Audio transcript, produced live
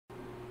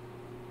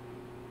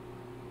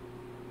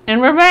And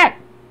we're back!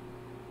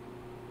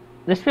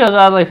 This feels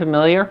oddly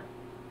familiar.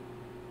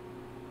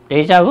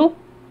 Deja vu?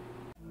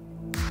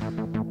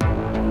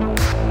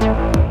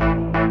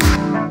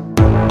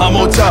 I'm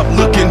on top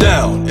looking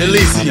down,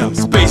 Elysium,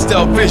 spaced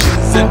out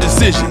visions and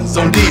decisions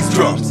on these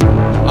drums.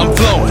 I'm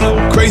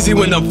flowing, crazy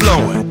when I'm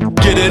flowing.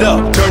 Get it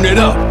up, turn it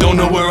up, don't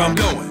know where I'm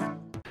going.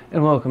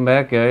 And welcome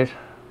back, guys.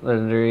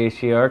 Legendary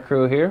ACR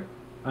crew here.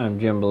 I'm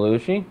Jim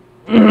Belushi.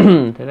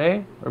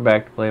 Today, we're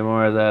back to play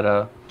more of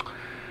that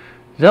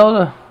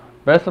Zelda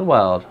Breath of the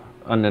Wild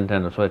on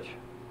Nintendo Switch.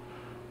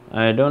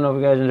 I don't know if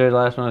you guys enjoyed the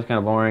last one. It's kind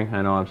of boring.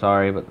 I know, I'm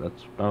sorry, but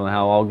that's normally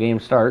how all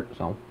games start,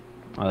 so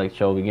I like to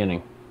show the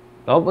beginning.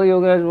 So hopefully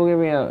you guys will give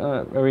me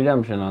a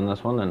redemption on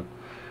this one, and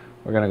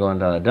we're going to go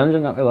into the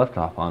dungeon that we left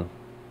off on.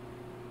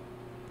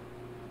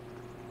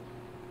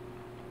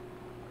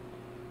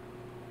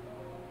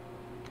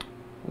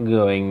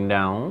 Going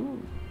down.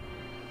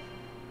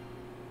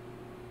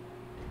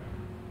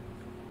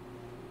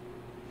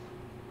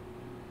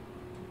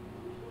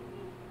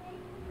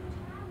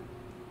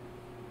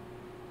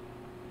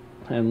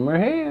 And we're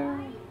here.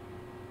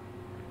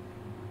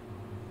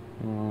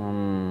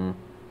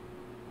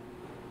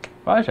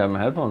 Probably should have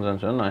my headphones in,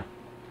 shouldn't I?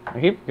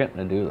 I keep forgetting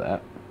to do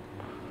that.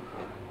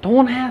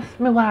 Don't ask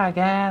me why,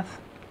 guys.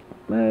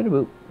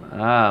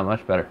 Ah,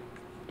 much better.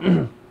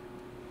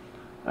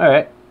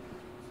 Alright.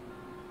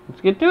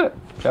 Let's get to it,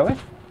 shall we?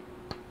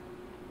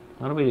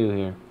 What do we do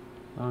here?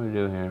 What do we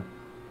do here?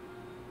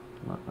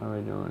 What are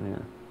we doing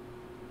here?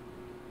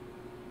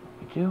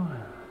 What are we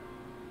doing?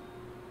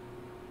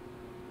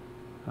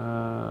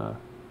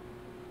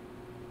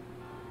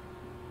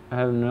 I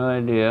have no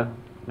idea.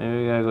 Maybe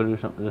we gotta go do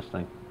something with this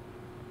thing.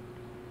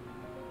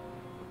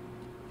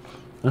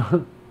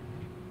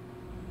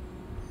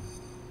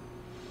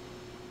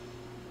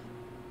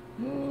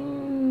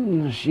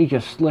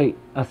 Sheikah slate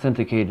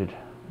authenticated.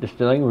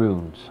 Distilling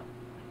runes.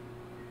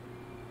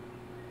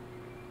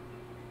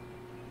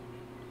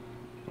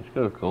 It's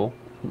kind of cool.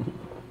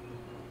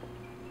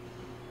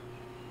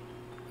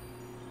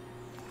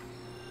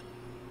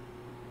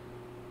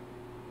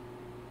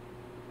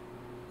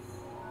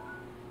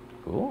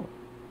 Cool.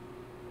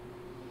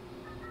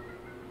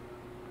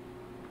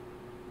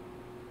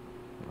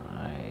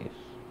 Nice.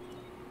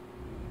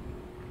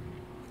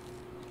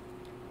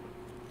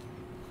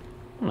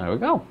 There we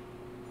go.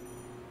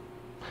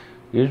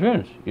 Use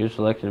runes. Use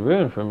selected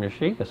rune from your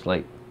Sheikah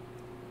slate.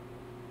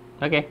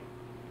 Okay. I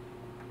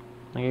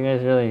think you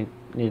guys really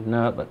need to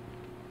know it, but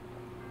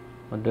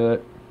we'll do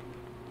it.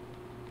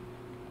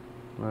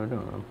 What are we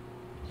doing?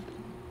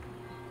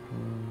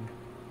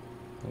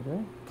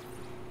 Okay.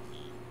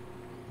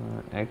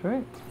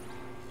 Activate?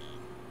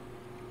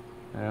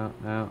 I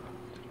don't know.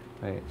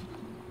 Wait.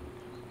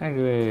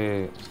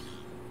 Activate.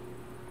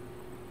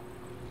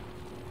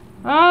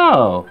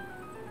 Oh!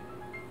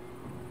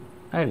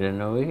 I didn't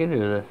know we could do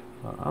this.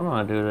 Well, I'm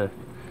gonna do this.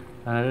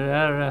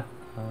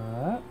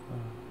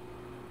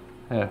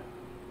 Here.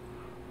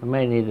 I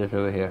may need this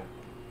over here.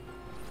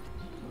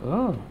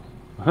 Oh.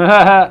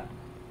 Haha!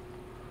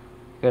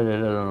 Because it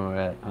doesn't know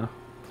where that, huh?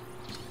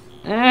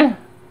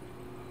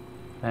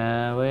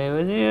 Away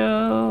with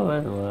you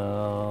as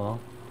well.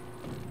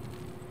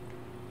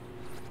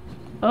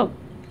 Oh.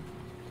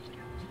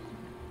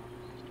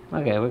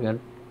 Okay, we're good.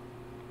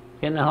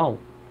 Get in the hole.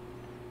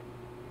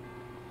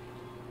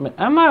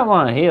 I might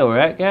want to heal,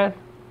 right, guys?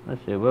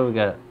 Let's see, what we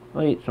got?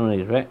 We'll eat some of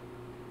these, right?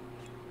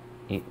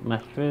 Eat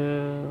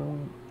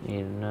mushroom.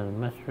 Eat another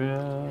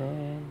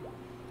mushroom.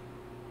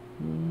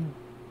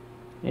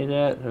 Eat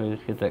that, so we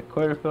just get that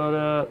quarter filled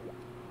up.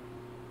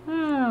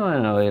 Oh, I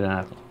know we don't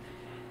have to.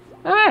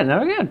 Alright, now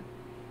we're good.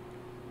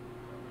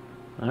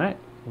 Alright.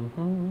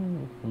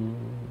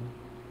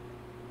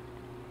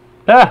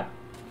 Ah!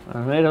 I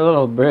made a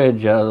little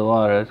bridge out of the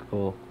water, that's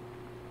cool.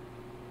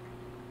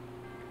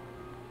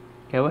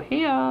 Okay, we're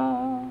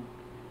here.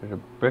 There's a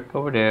brick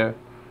over there.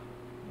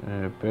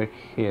 And a brick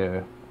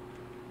here.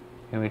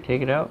 Can we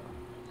take it out?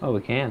 Oh,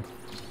 we can.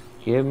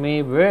 Give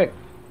me brick.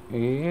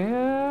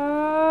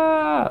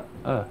 Yeah!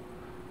 Look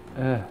at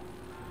that.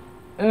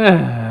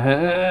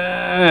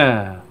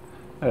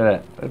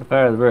 Look at the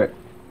power of the brick.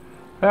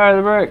 Power of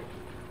the brick.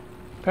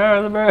 Power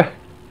of the brick.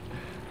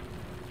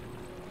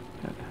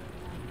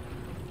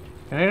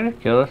 Can I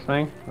just kill this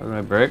thing with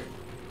my brick?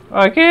 Oh,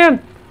 I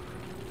can!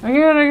 I can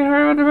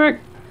hurt it with the brick.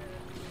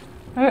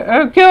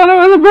 I'm killing it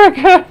with a brick!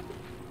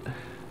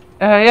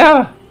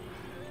 Yeah!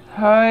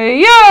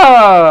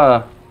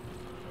 Hiya!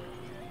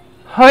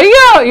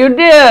 Hiya! You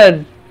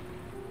did!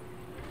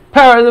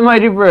 Power of the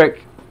mighty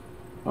brick!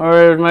 Or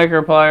as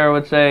Microplier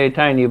would say,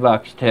 Tiny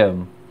Box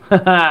Tim.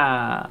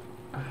 Haha!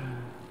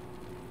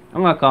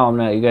 I'm gonna call him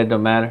that, you guys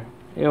don't matter.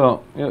 You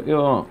won't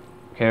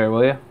care,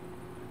 will you?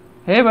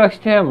 Hey Box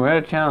Tim, we're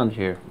at a challenge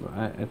here.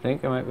 I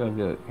think I might be able to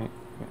do it.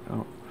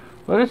 Oh.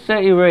 We'll just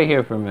set you right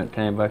here for a minute,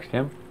 Tiny Box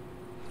Tim.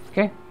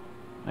 Okay,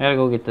 I gotta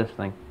go get this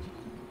thing.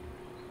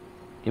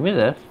 Give me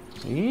this.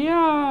 Yeah,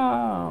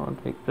 I'll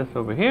take this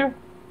over here.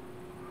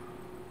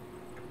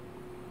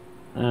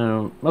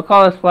 We'll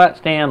call this Flat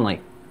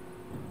Stanley.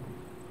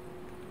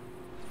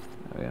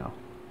 There we go.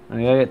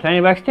 We gotta get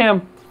Tiny Box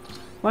Tim.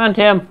 Come on,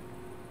 Tim.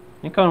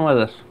 You're coming with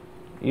us.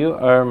 You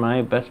are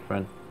my best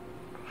friend.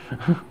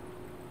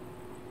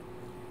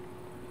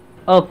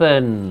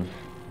 Open!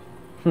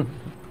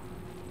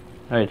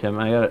 Alright, Tim,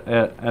 I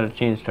gotta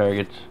change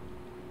targets.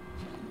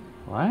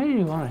 Why do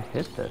you want to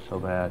hit that so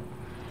bad?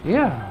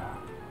 Yeah.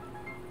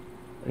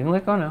 You can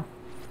let go now.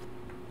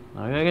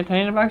 Now we gotta get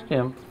Tiny Box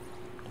Tim.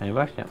 Tiny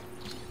Box Tim.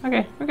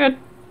 Okay, we're good.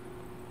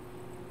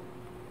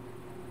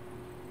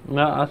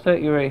 No, I'll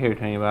set you right here,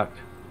 Tiny Box.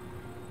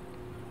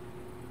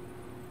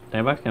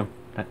 Tiny Box Tim.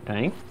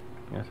 Tiny?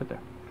 Yeah, sit there.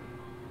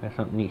 Got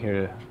something neat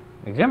here to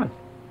examine.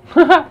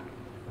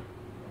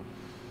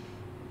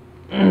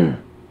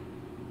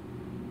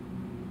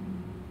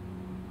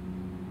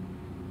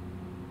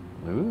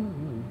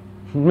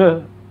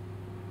 Ooh.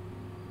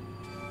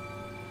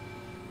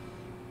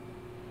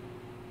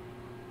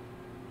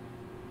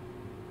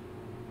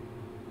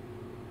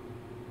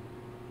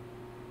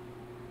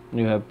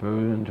 You have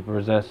proven to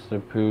possess the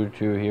true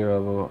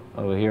hero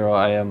of a hero.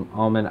 I am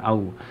Alman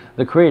Au,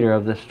 the creator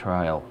of this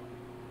trial.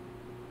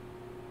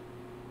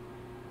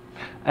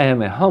 I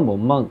am a humble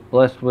monk,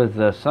 blessed with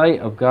the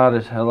sight of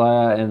Goddess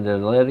Helaya and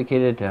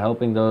dedicated to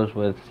helping those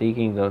with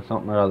seeking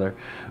something or other.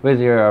 With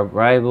your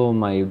arrival,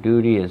 my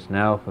duty is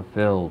now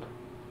fulfilled.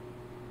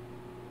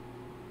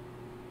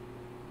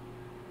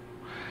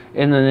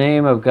 In the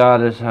name of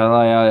Goddess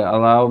Helaya,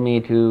 allow me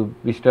to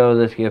bestow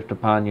this gift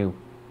upon you.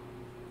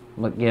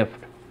 What gift?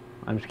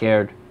 I'm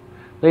scared.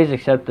 Please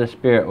accept this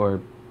spirit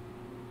orb.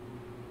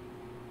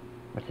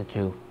 What's it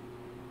do?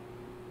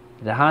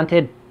 Is it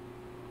haunted?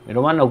 We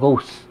don't want no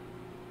ghosts.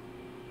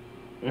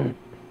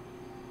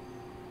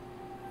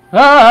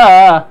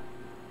 Ah!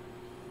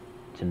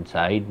 It's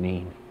inside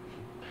me.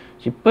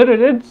 She put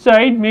it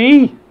inside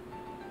me.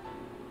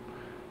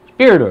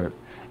 Spirit orb.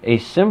 A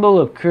symbol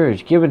of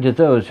courage given to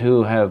those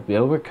who have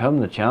overcome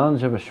the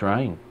challenge of a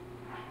shrine.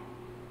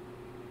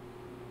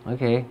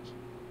 Okay.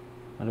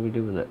 What do we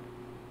do with it?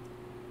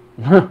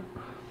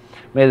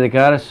 May the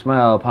goddess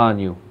smile upon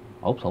you.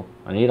 Hope so.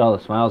 I need all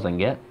the smiles I can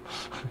get.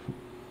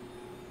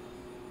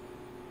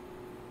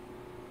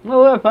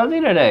 Oh, we're fuzzy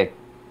today.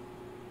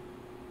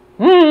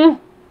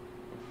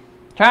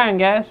 Trying,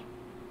 guys.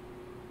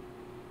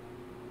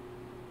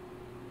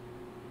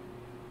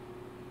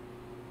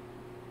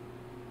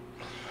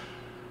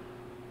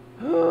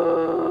 And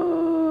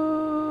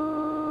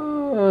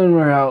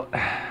we're out.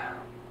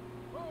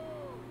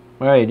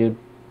 Where are you, dude?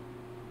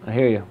 I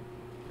hear you.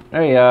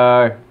 There you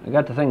are. I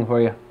got the thing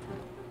for you.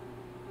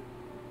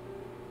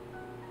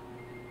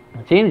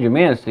 It seems you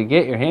managed to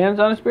get your hands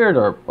on a spirit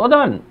orb. Well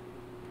done.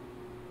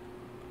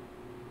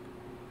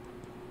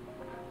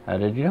 How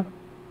did you know?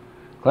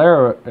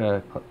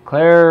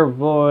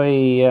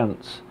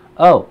 Clairvoyance.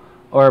 Oh,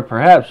 or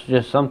perhaps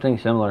just something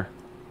similar.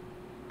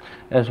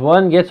 As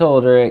one gets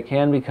older, it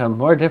can become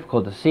more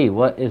difficult to see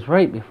what is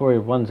right before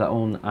one's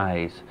own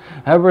eyes.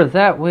 However,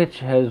 that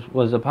which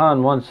was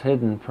upon once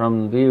hidden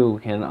from view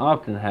can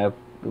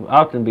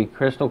often be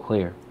crystal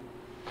clear.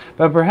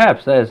 But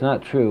perhaps that is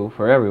not true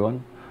for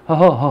everyone. Ho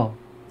ho ho.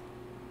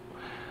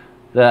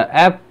 The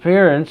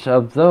appearance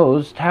of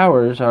those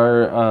towers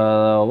are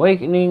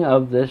awakening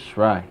of this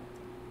shrine.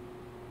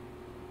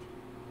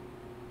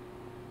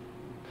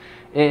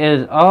 It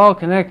is all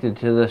connected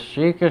to the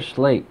Sheikah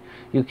slate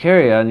you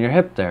carry on your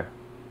hip there.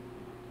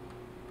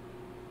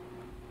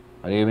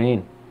 What do you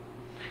mean?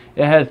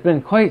 It has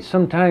been quite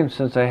some time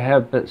since I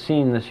have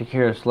seen the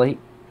Sheikah slate.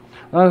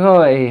 Long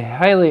ago, a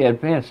highly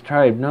advanced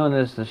tribe known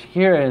as the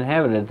Sheikah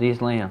inhabited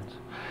these lands.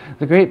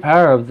 The great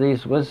power of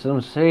these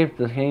wisdoms saved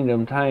the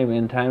kingdom time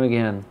and time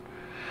again.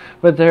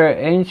 But their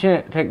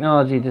ancient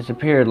technology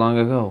disappeared long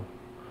ago,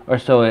 or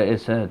so it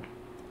is said.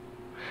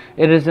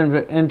 It is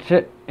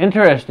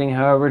interesting,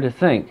 however, to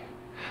think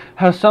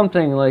how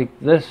something like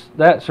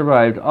that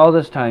survived all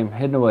this time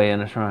hidden away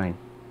in a shrine.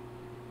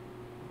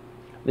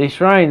 These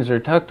shrines are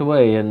tucked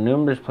away in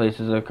numerous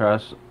places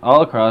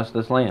all across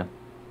this land.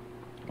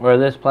 Or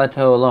this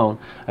plateau alone,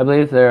 I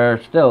believe there are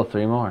still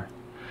 3 more.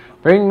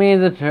 Bring me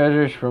the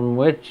treasures from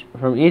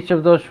each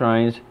of those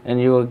shrines,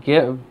 and I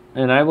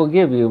will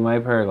give you my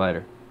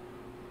paraglider.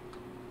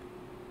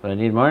 But I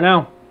need more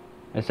now.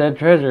 I said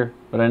treasure,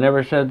 but I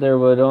never said there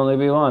would only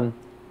be one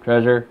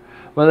treasure.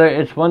 Whether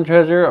it's 1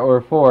 treasure or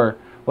 4,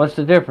 what's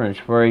the difference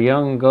for a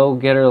young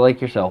go-getter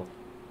like yourself?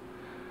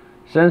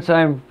 Since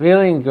I'm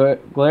feeling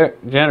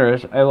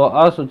generous, I will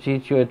also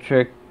teach you a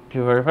trick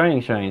for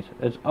finding shrines.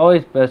 It's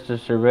always best to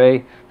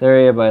survey the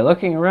area by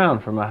looking around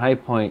from a high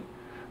point.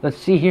 Let's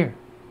see here.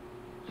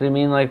 So you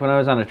mean like when I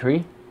was on a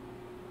tree?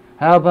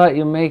 How about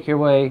you make your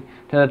way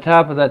to the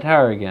top of that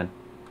tower again?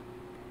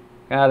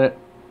 Got it.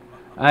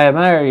 I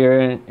admire your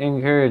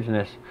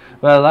encourageness,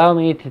 but allow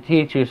me to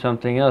teach you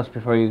something else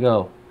before you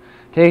go.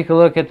 Take a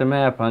look at the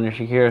map on your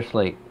Sheikah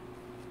slate.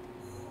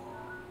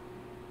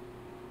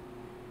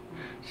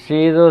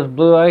 See those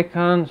blue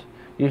icons?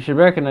 You should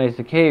recognize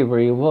the cave where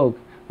you woke,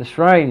 the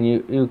shrine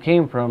you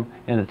came from,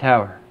 and the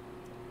tower.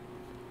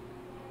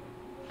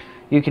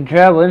 You can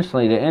travel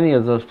instantly to any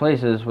of those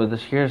places with the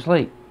Sheikah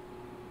slate.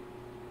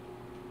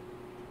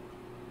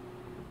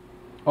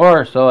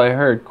 Or so I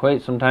heard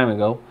quite some time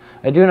ago.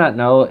 I do not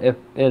know if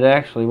it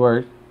actually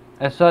worked.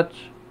 As such,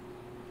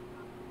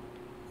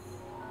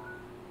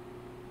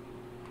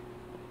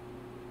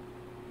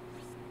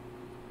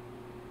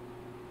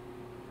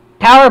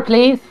 tower,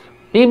 please.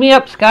 Beam me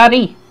up,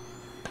 Scotty.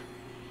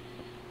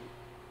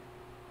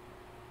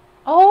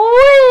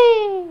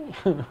 Oh,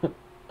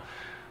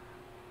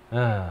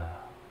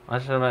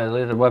 Most of my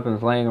laser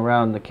weapons laying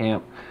around the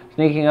camp.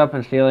 Sneaking up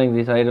and stealing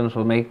these items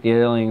will make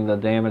dealing the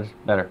damage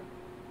better.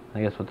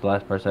 I guess what the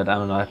last part said. I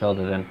don't know. I filled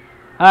it in.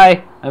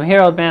 Hi, I'm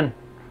here, old man.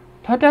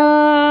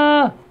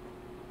 Ta-da!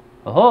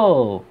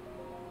 Oh-ho!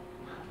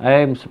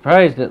 I'm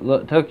surprised it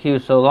took you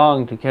so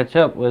long to catch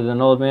up with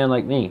an old man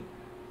like me.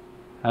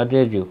 How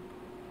did you?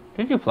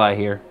 Did you fly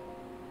here?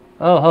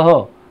 Oh, ho,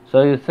 ho.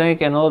 So you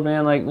think an old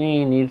man like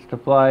me needs to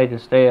fly to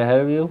stay ahead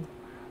of you?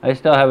 I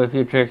still have a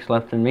few tricks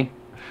left in me.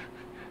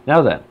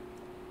 Now then,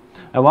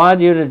 I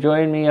wanted you to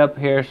join me up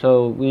here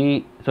so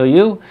you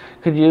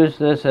could use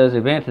this as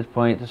a vantage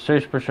point to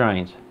search for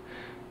shrines.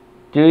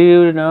 Do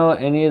you know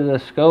any of the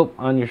scope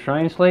on your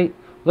shrine slate?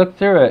 Look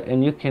through it,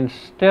 and you can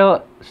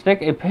still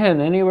stick a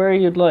pin anywhere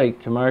you'd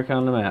like to mark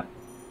on the map.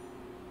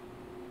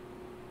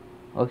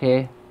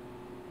 Okay.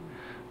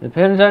 The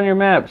pins on your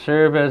map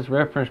serve as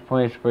reference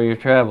points for your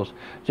travels.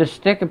 Just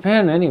stick a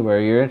pin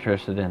anywhere you're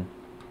interested in.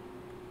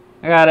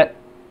 I got it.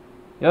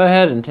 Go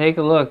ahead and take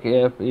a look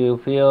if you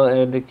feel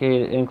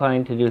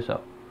inclined to do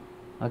so.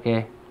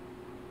 Okay.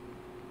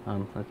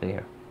 Let's see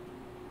here.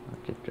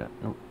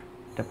 No.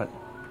 Step it.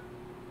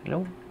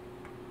 Hello?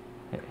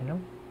 Hello?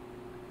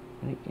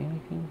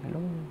 Anything?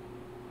 Hello?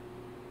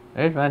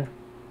 There's one.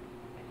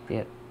 I see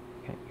it.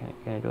 Can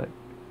I do it?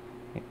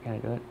 Can I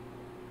do it?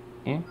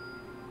 Yeah?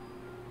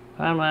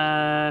 Come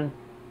on.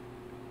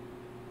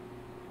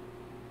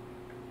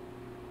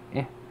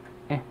 Yeah.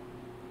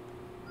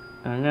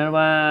 Another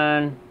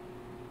one.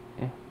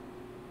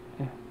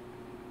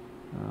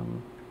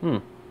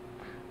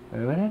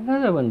 Where would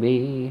another one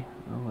be?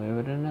 Oh, where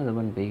would another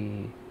one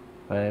be?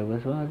 If I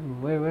was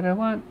one, where would I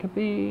want to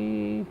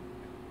be?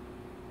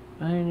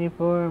 I need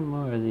 4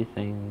 more of these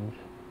things.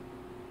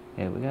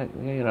 Okay, we gotta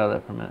get all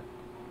that for a minute.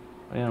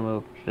 We gotta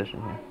move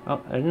position here.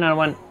 Oh, there's another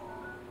one.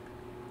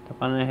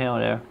 Up on the hill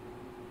there.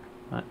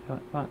 Come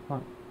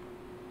on.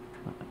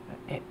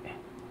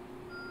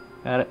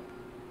 Got it.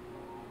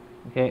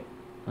 Okay.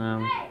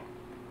 There's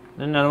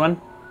another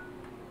one.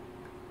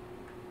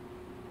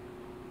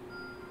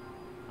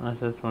 Unless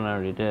this one I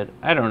already did.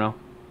 I don't know.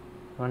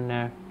 One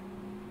there.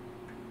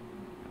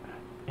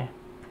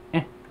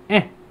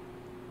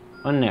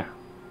 One there.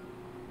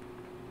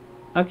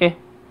 Okay.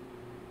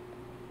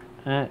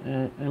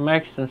 I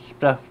marked some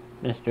stuff,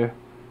 mister.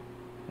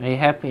 Are you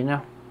happy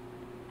now?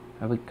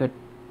 Are we good?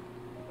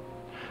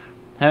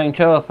 Having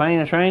trouble finding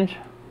the shrines?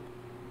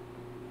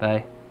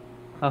 Bye.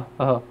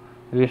 Oh.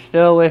 If you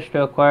still wish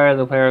to acquire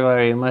the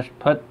paraglider, you must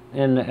put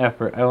in the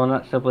effort. I will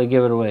not simply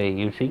give it away,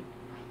 you see?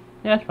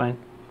 Yeah, that's fine.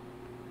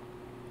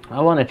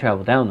 I want to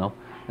travel down, though.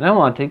 And I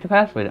want to take the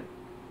pathway down.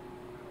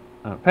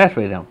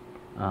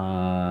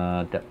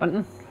 That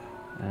button.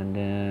 And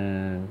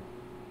then...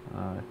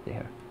 let's see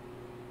here.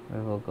 We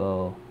will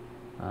go...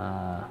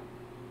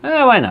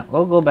 why not?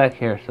 We'll go back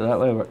here, so that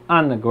way we're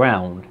on the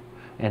ground.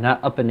 And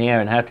not up in the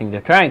air and having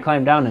to try and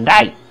climb down and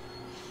die.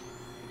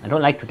 I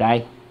don't like to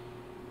die.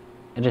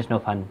 It is no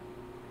fun.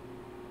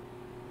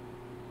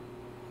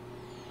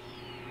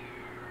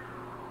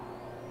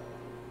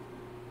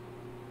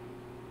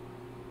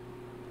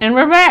 And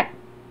we're back!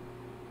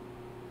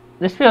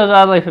 This feels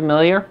oddly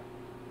familiar.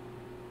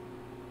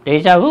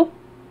 Deja vu?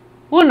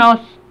 Who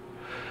knows?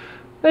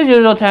 As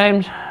usual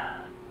times.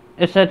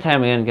 It's that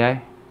time again,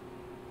 guy.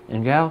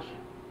 And gals.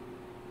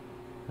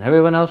 And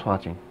everyone else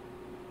watching.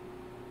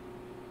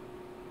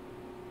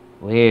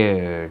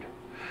 Weird.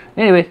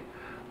 Anyways,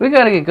 we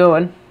gotta get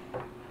going.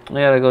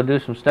 We gotta go do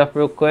some stuff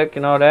real quick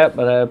and all that,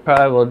 but I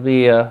probably will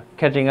be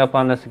catching up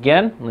on this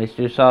again. At least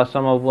you saw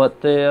some of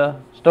what the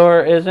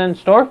store is in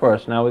store for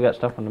us. Now we got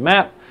stuff on the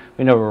map.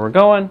 We know where we're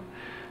going.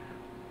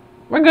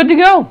 We're good to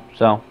go.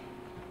 So,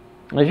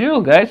 as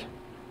usual, guys,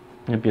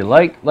 if you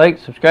like,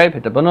 subscribe,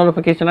 hit the bell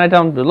notification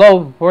icon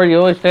below before you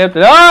always stay up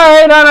to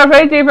date on our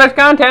Face Press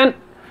content.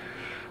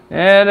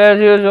 And as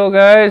usual,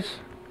 guys,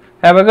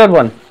 have a good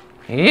one.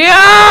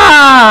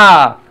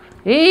 Yeah!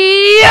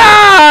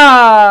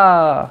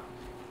 Yeah!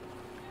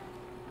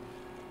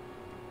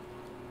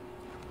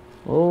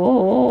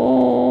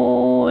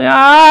 Oh,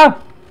 yeah!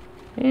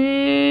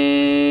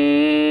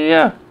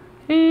 Yeah!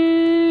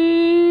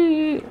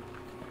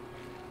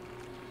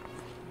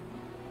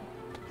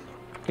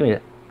 Give me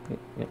that.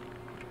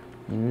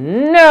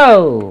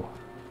 No!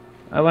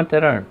 I want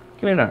that arm.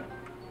 Give me an arm.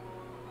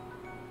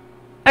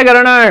 I got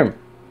an arm!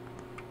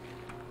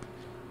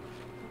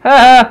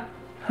 Ha!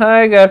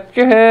 I got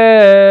your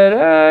head.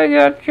 I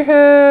got your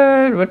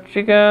head. What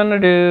you gonna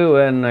do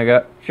when I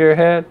got your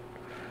head?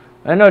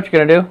 I know what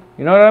you're gonna do.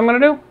 You know what I'm gonna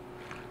do?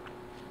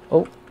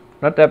 Oh,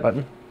 not that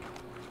button.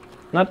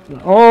 Not.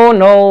 Oh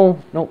no!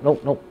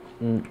 No!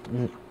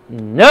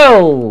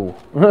 No!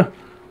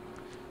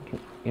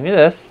 Give me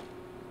this.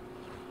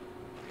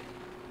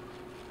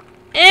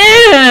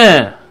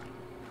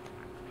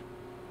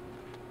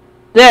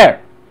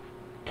 There.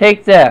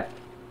 Take that.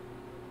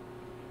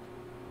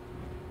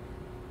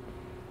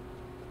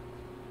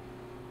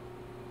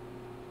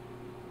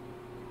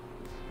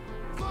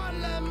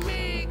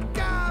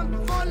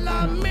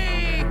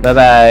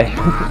 Bye-bye.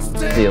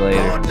 See you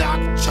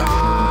later.